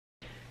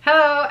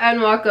and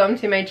welcome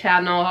to my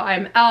channel.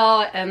 I'm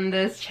Elle, and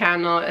this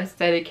channel is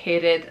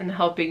dedicated in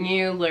helping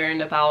you learn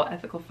about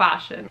ethical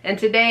fashion. In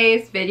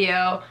today's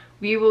video,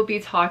 we will be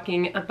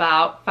talking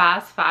about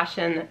fast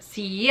fashion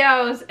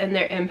CEOs and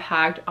their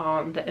impact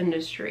on the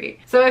industry.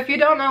 So if you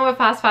don't know what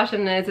fast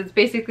fashion is, it's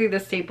basically the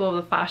staple of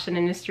the fashion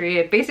industry.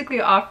 It basically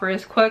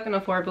offers quick and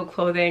affordable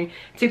clothing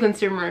to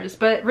consumers,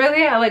 but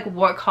really at like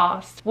what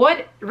cost?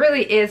 What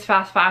really is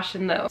fast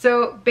fashion though?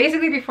 So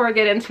basically, before I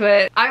get into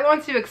it, I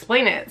want to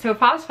explain it. So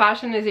fast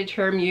fashion is a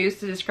term used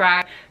to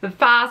describe the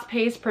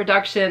fast-paced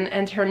production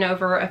and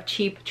turnover of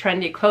cheap,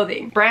 trendy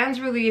clothing. Brands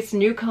release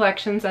new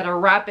collections at a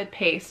rapid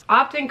pace,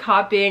 often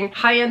copying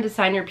high-end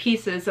designer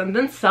pieces and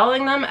then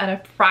selling them at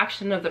a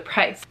fraction of the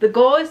price. The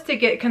goal is to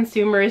get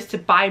consumers to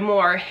buy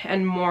more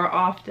and more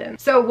often.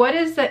 So what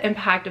is the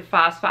impact of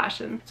fast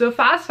fashion? So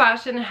fast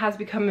fashion has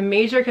become a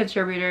major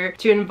contributor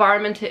to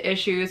environmental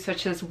issues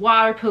such as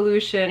water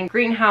pollution,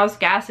 greenhouse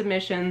gas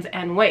emissions,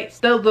 and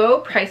waste. The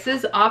low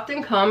prices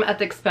often come at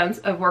the expense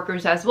of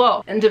workers as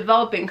well in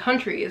developing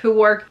countries who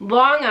work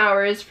long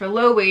hours for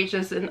low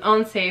wages and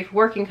unsafe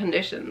working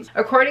conditions.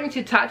 According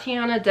to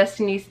Tatiana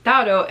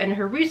Destinistado in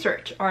her research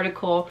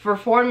article for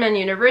Fordham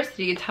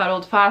University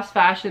titled Fast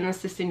Fashion and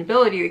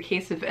Sustainability, the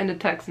Case of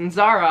Inditex and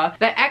Zara,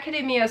 the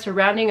academia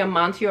surrounding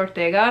Amancio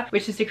Ortega,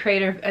 which is the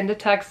creator of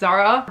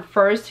Inditex-Zara,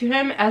 refers to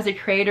him as a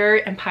creator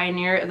and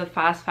pioneer of the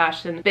fast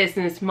fashion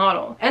business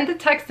model.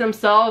 Inditex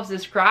themselves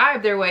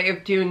describe their way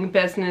of doing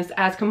business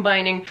as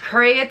combining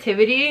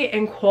creativity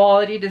and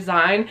quality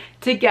design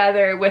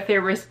together with a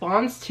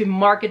response to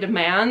market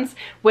demands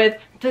with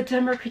the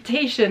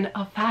democratization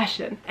of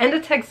fashion.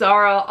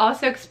 Inditex-Zara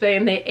also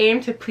explained they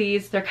aim to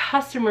please their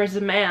customers'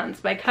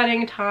 demands by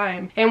cutting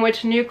time in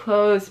which new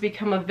clothes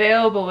become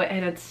available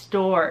in its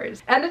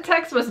stores.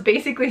 Inditex was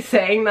basically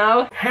saying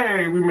though,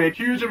 hey, we make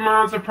huge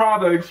amounts of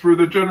products for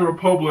the general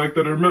public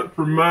that are meant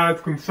for mass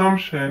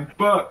consumption,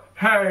 but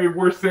hey,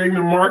 we're saying the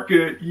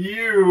market,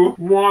 you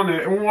want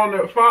it and want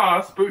it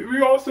fast, but we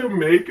also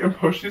make and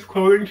push this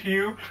clothing to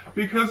you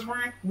because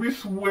we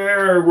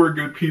swear we're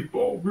good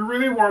people. We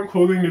really want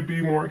clothing to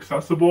be more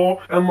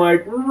accessible, and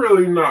like, we're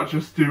really not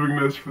just doing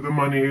this for the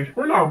money.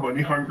 We're not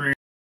money hungry.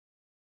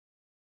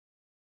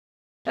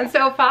 And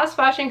so fast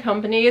fashion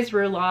companies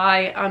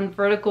rely on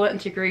vertical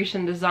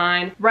integration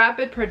design,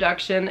 rapid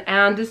production,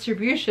 and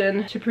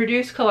distribution to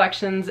produce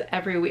collections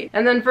every week.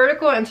 And then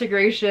vertical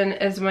integration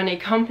is when a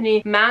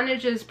company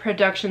manages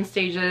production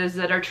stages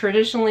that are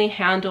traditionally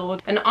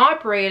handled and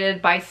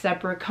operated by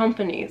separate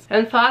companies.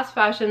 And fast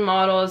fashion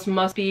models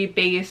must be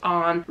based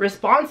on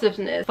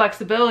responsiveness,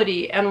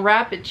 flexibility, and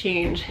rapid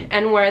change,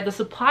 and where the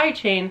supply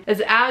chain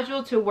is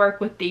agile to work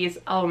with these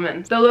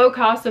elements. The low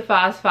cost of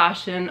fast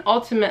fashion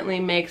ultimately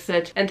makes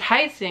it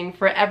enticing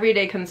for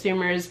everyday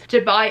consumers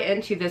to buy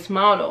into this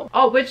model,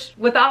 all which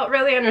without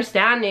really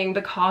understanding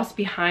the cost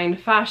behind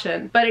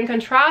fashion. But in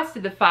contrast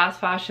to the fast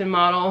fashion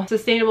model,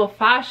 sustainable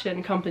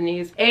fashion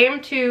companies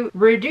aim to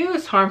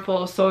reduce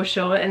harmful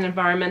social and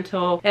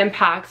environmental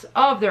impacts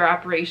of their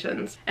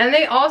operations. And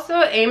they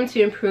also aim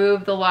to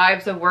improve the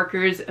lives of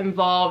workers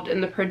involved in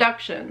the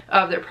production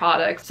of their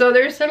products. So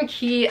there's some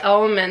key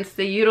elements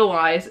they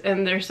utilize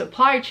in their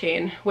supply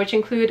chain, which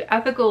include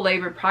ethical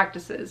labor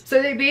practices.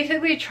 So they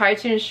basically try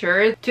to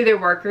ensure to their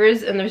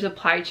workers in their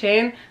supply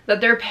chain that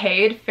they're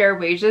paid fair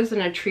wages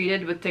and are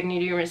treated with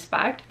dignity and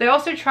respect. They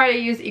also try to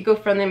use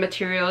eco-friendly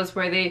materials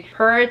where they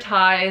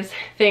prioritize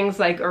things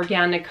like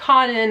organic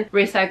cotton,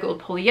 recycled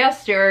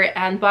polyester,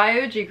 and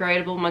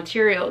biodegradable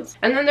materials.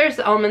 And then there's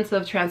elements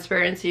of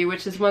transparency,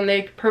 which is when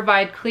they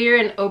provide clear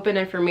and open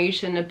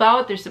information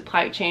about their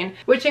supply chain,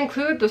 which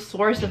include the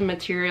source of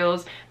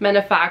materials,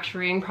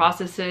 manufacturing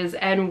processes,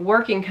 and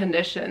working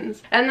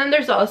conditions. And then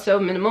there's also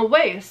minimal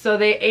waste. So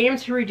they aim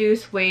to reduce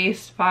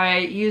waste by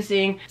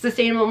using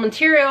sustainable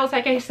materials,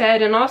 like I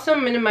said, and also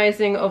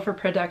minimizing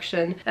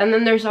overproduction. And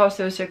then there's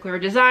also circular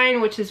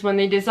design, which is when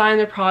they design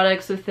their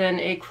products within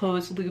a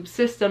closed loop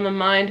system in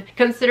mind,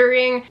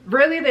 considering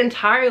really the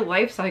entire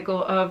life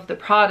cycle of the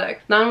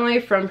product, not only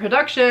from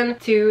production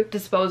to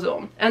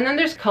disposal. And then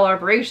there's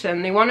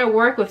collaboration. They want to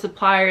work with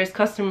suppliers,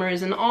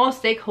 customers, and all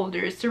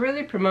stakeholders to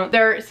really promote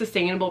their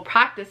sustainable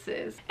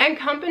practices. And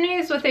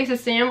companies with a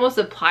sustainable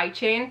supply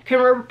chain can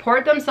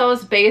report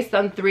themselves based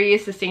on 3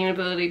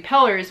 sustainability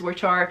pillars,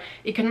 which are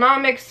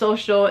economic,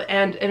 social,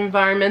 and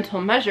environmental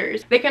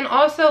measures. They can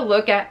also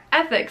look at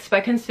ethics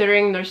by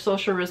considering their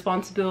social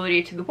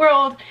responsibility to the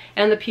world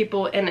and the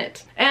people in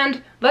it.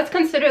 And let's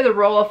consider the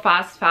role of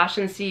fast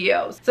fashion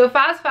CEOs. So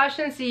fast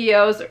fashion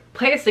CEOs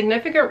play a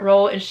significant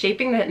role in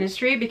shaping the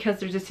industry because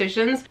their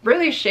decisions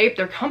really shape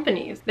their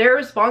companies. They're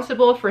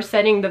responsible for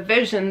setting the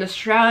vision, the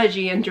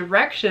strategy, and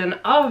direction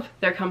of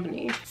their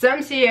company.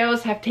 Some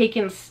CEOs have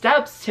taken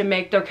steps to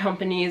make their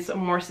companies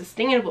more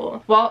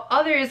sustainable, while while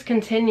others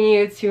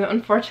continue to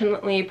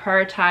unfortunately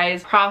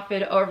prioritize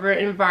profit over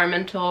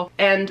environmental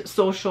and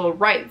social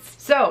rights.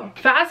 So,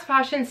 fast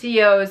fashion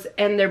CEOs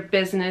and their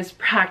business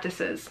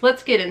practices.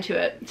 Let's get into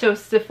it. So,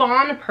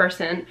 Stefan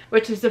Persson,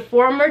 which is the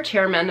former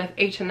chairman of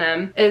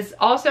H&M, is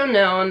also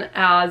known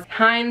as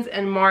Heinz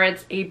and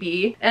Mauritz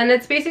AB, and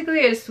it's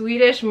basically a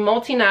Swedish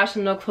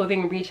multinational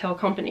clothing retail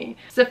company.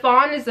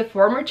 Stefan is the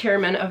former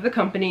chairman of the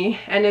company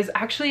and is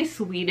actually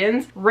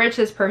Sweden's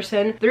richest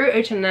person through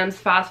H&M's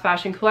fast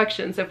fashion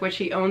collections, of which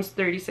he owns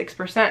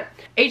 36%.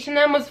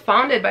 H&M was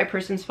founded by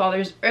Persson's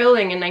father's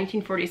Erling in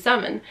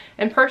 1947,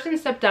 and Persson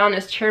stepped down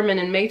as chairman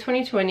in May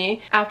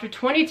 2020 after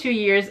 22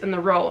 years in the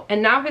role,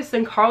 and now his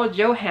son Carl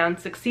Johan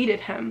succeeded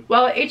him.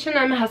 While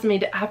H&M has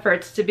made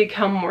efforts to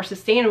become more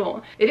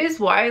sustainable, it is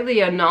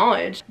widely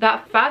acknowledged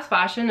that fast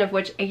fashion, of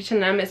which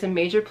H&M is a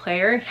major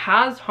player,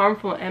 has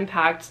harmful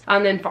impacts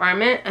on the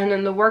environment and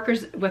on the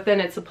workers within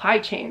its supply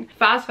chain.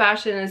 Fast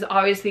fashion is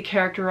obviously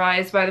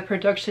characterized by the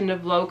production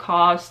of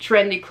low-cost,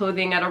 trendy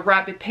clothing at a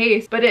rapid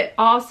pace, but it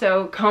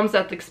also comes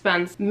at the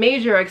expense,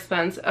 major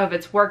expense, of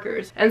its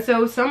workers. And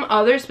so some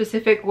other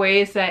specific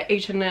ways that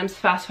H&M's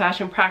fast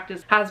fashion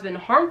practice has been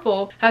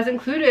harmful has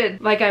included,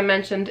 like I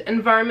mentioned,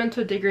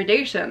 environmental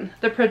degradation.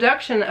 The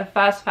production of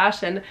fast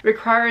fashion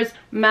requires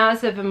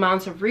massive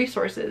amounts of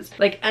resources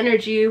like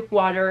energy,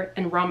 water,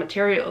 and raw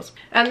materials.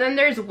 And then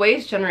there's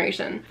waste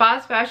generation.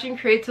 Fast fashion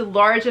creates a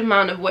large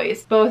amount of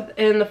waste, both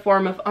in the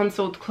form of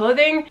unsold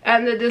clothing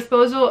and the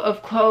disposal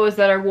of clothes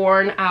that are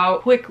worn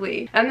out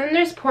quickly. And then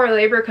there's poor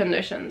labor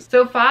conditions.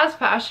 So fast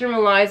fashion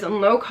relies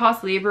on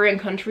low-cost labor in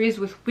countries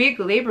with weak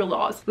labor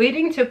laws,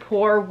 leading to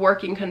poor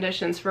working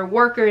conditions for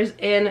workers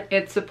in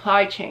its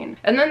supply chain.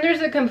 And then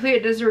there's a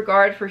complete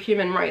disregard for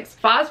human rights.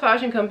 Fast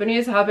fashion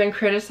companies have been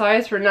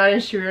criticized for not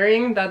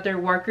ensuring that their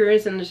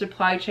workers in the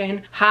supply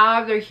chain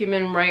have their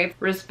human rights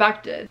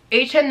respected.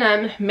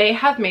 H&M may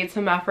have made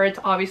some efforts,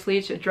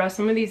 obviously, to address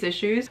some of these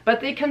issues, but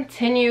they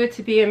continue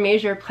to be a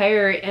major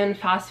player in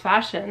fast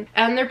fashion,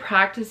 and their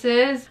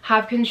practices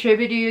have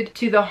contributed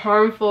to the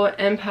harmful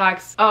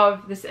impacts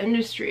of this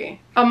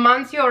industry.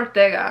 Amancio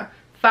Ortega,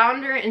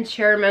 founder and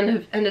chairman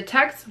of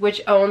Inditex,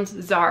 which owns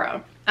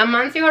Zara.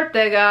 Amancio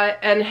Ortega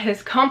and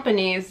his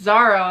companies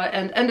Zara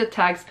and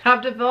Inditex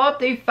have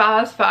developed a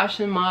fast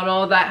fashion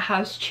model that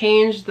has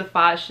changed the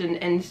fashion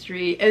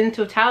industry in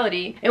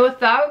totality, and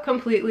without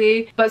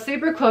completely but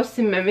super close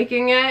to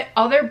mimicking it,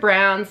 other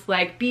brands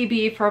like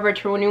BB, Forever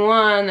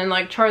 21, and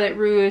like Charlotte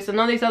Russe and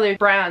all these other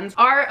brands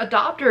are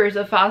adopters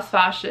of fast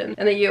fashion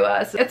in the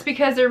US. It's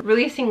because they're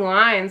releasing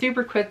lines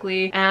super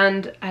quickly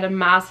and at a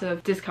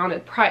massive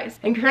discounted price.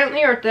 And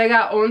currently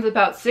Ortega owns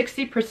about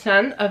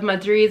 60% of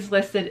Madrid's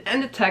listed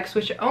Inditex,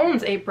 which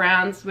owns 8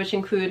 brands, which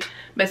include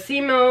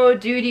Massimo,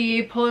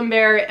 Duty,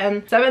 Pull&Bear,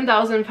 and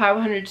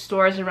 7,500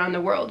 stores around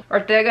the world.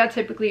 Ortega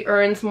typically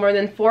earns more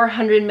than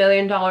 $400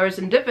 million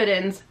in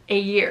dividends a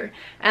year.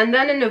 And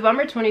then in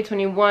November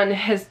 2021,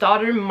 his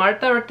daughter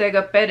Marta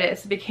Ortega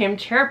Perez became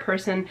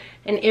chairperson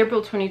in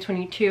April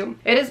 2022.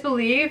 It is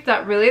believed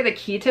that really the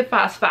key to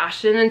fast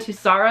fashion and to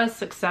Zara's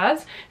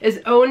success is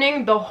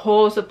owning the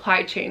whole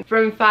supply chain,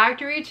 from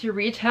factory to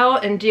retail,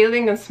 and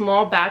dealing in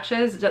small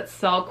batches that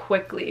sell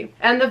quickly.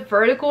 And the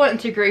vertical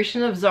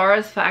integration of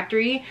Zara's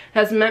factory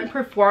has meant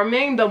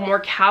performing the more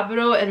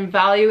capital and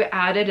value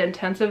added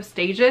intensive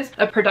stages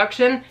of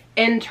production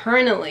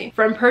internally,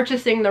 from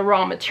purchasing the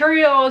raw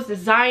materials,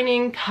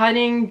 designing,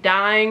 cutting,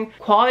 dyeing,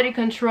 quality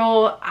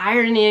control,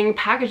 ironing,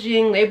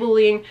 packaging,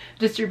 labeling,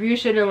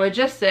 distribution, and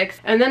logistics,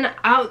 and then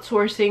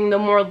outsourcing the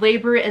more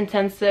labor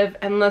intensive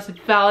and less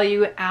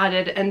value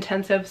added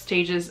intensive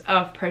stages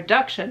of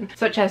production,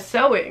 such as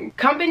sewing.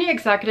 Company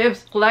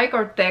executives like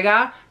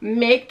Ortega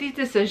make these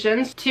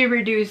decisions to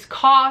reduce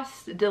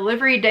costs,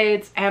 delivery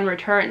dates, and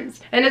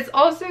returns. And it's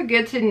also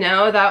good to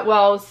know that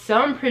while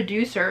some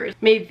producers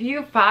may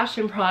view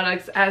fashion products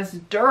as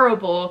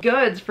durable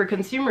goods for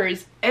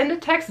consumers,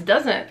 Inditex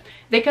doesn't.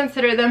 They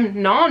consider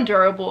them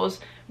non-durables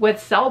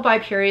with sell-by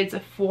periods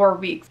of 4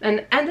 weeks.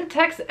 And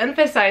Inditex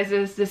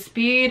emphasizes the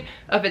speed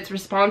of its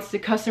response to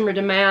customer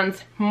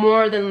demands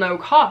more than low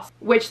cost,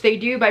 which they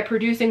do by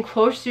producing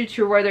closer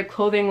to where their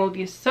clothing will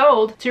be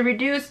sold to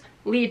reduce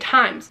lead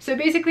times. So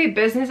basically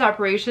business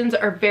operations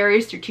are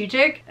very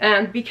strategic,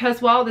 and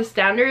because while the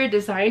standard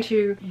design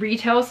to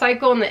retail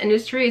cycle in the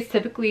industry is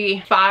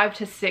typically 5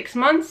 to 6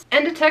 months,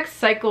 Inditex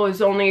cycle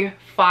is only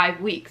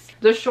 5 weeks.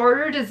 The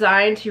shorter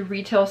design to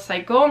retail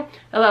cycle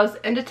allows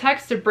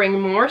Inditex to bring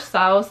more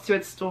styles to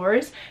its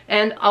stores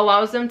and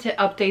allows them to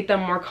update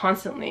them more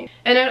constantly.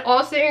 And it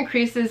also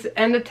increases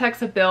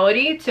Inditex's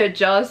ability to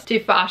adjust to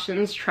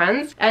fashion's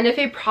trends, and if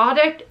a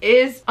product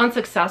is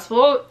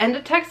unsuccessful,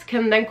 Inditex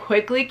can then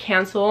quickly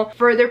cancel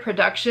further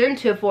production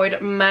to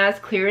avoid mass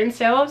clearance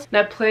sales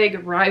that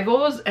plague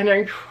rivals and are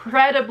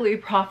incredibly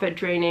profit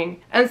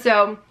draining. And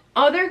so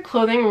other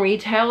clothing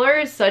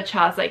retailers such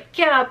as like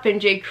Gap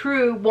and J.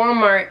 Crew,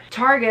 Walmart,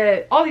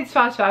 Target, all these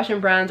fast fashion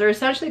brands are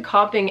essentially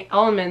copying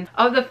elements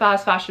of the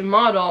fast fashion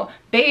model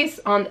based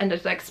on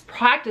Inditex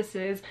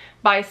practices,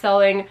 by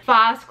selling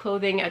fast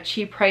clothing at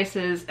cheap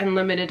prices and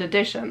limited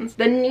editions.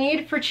 The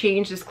need for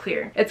change is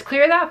clear. It's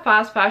clear that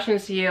fast fashion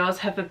CEOs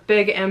have a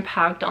big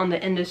impact on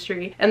the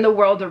industry and the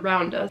world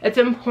around us. It's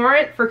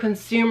important for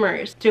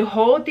consumers to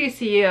hold these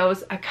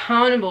CEOs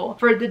accountable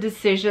for the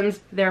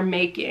decisions they're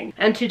making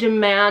and to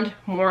demand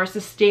more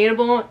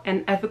sustainable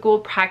and ethical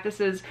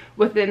practices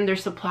within their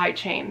supply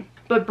chain.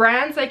 But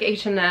brands like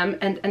H&M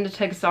and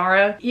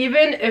Inditex-Zara,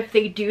 even if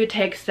they do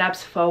take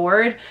steps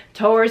forward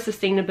towards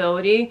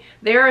sustainability,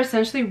 they are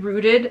essentially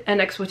rooted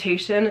in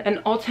exploitation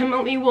and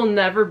ultimately will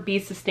never be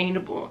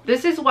sustainable.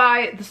 This is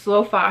why the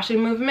slow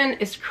fashion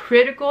movement is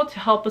critical to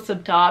help us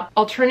adopt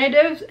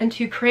alternatives and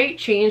to create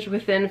change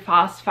within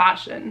fast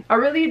fashion. I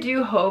really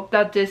do hope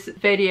that this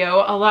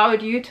video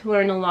allowed you to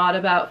learn a lot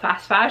about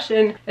fast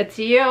fashion, its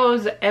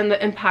CEOs, and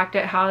the impact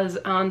it has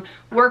on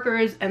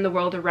workers and the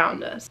world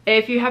around us.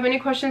 If you have any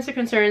questions or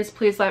concerns,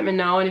 please let me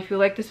know, and if you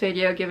like this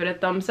video, give it a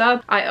thumbs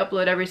up. I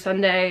upload every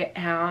Sunday,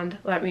 and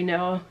let me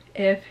know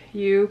if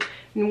you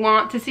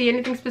want to see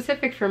anything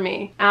specific from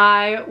me.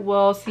 I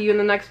will see you in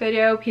the next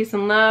video. Peace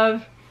and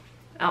love.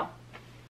 Out.